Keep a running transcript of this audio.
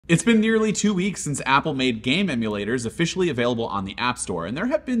It's been nearly 2 weeks since Apple made game emulators officially available on the App Store, and there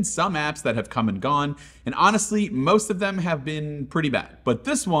have been some apps that have come and gone, and honestly, most of them have been pretty bad. But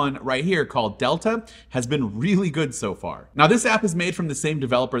this one right here, called Delta, has been really good so far. Now, this app is made from the same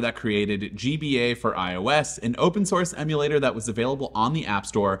developer that created GBA for iOS, an open source emulator that was available on the App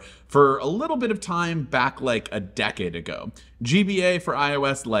Store for a little bit of time back like a decade ago. GBA for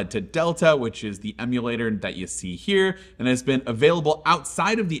iOS led to Delta, which is the emulator that you see here, and has been available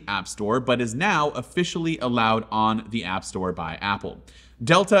outside of the App Store, but is now officially allowed on the App Store by Apple.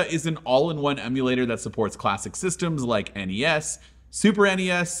 Delta is an all-in-one emulator that supports classic systems like NES, Super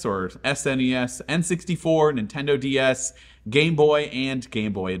NES or SNES, N64, Nintendo DS, Game Boy, and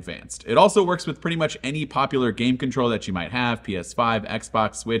Game Boy Advanced. It also works with pretty much any popular game controller that you might have, PS5,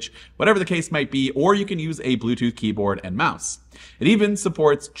 Xbox, Switch, whatever the case might be, or you can use a Bluetooth keyboard and mouse. It even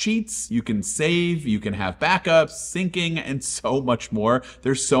supports cheats, you can save, you can have backups, syncing, and so much more.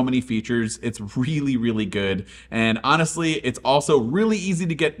 There's so many features. It's really, really good. And honestly, it's also really easy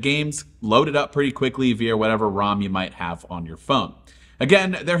to get games loaded up pretty quickly via whatever ROM you might have on your phone.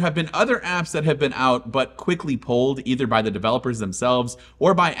 Again, there have been other apps that have been out but quickly pulled either by the developers themselves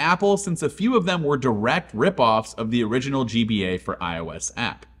or by Apple, since a few of them were direct ripoffs of the original GBA for iOS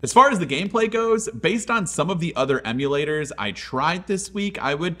app. As far as the gameplay goes, based on some of the other emulators I tried this week,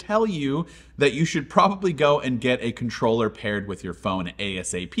 I would tell you that you should probably go and get a controller paired with your phone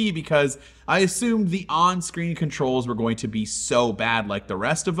ASAP, because I assumed the on-screen controls were going to be so bad like the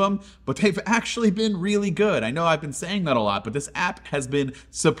rest of them, but they've actually been really good. I know I've been saying that a lot, but this app has been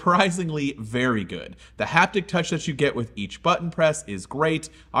surprisingly very good. The haptic touch that you get with each button press is great.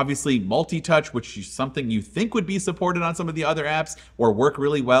 Obviously, multi-touch, which is something you think would be supported on some of the other apps or work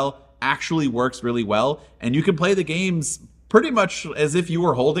really well, actually works really well, and you can play the games pretty much as if you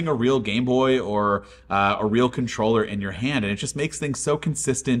were holding a real Game Boy or a real controller in your hand, and it just makes things so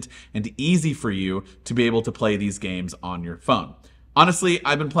consistent and easy for you to be able to play these games on your phone. Honestly,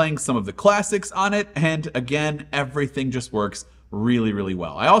 I've been playing some of the classics on it, and again, everything just works really, really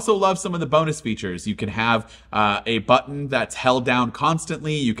well. I also love some of the bonus features. You can have a button that's held down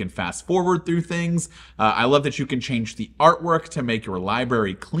constantly. You can fast forward through things. I love that you can change the artwork to make your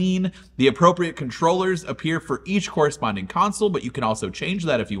library clean. The appropriate controllers appear for each corresponding console, but you can also change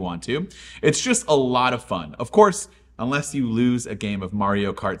that if you want to. It's just a lot of fun. Of course, unless you lose a game of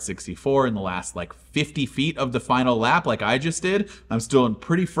Mario Kart 64 in the last like 50 feet of the final lap like I just did. I'm still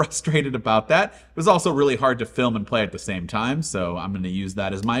pretty frustrated about that. It was also really hard to film and play at the same time, so I'm going to use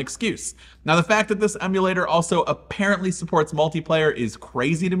that as my excuse. Now, the fact that this emulator also apparently supports multiplayer is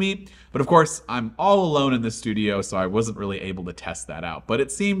crazy to me, but of course, I'm all alone in this studio, so I wasn't really able to test that out, but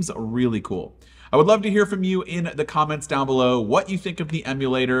it seems really cool. I would love to hear from you in the comments down below what you think of the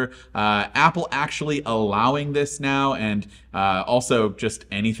emulator, Apple actually allowing this now, and also just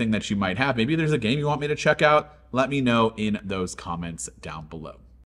anything that you might have. Maybe there's a game you want me to check out. Let me know in those comments down below.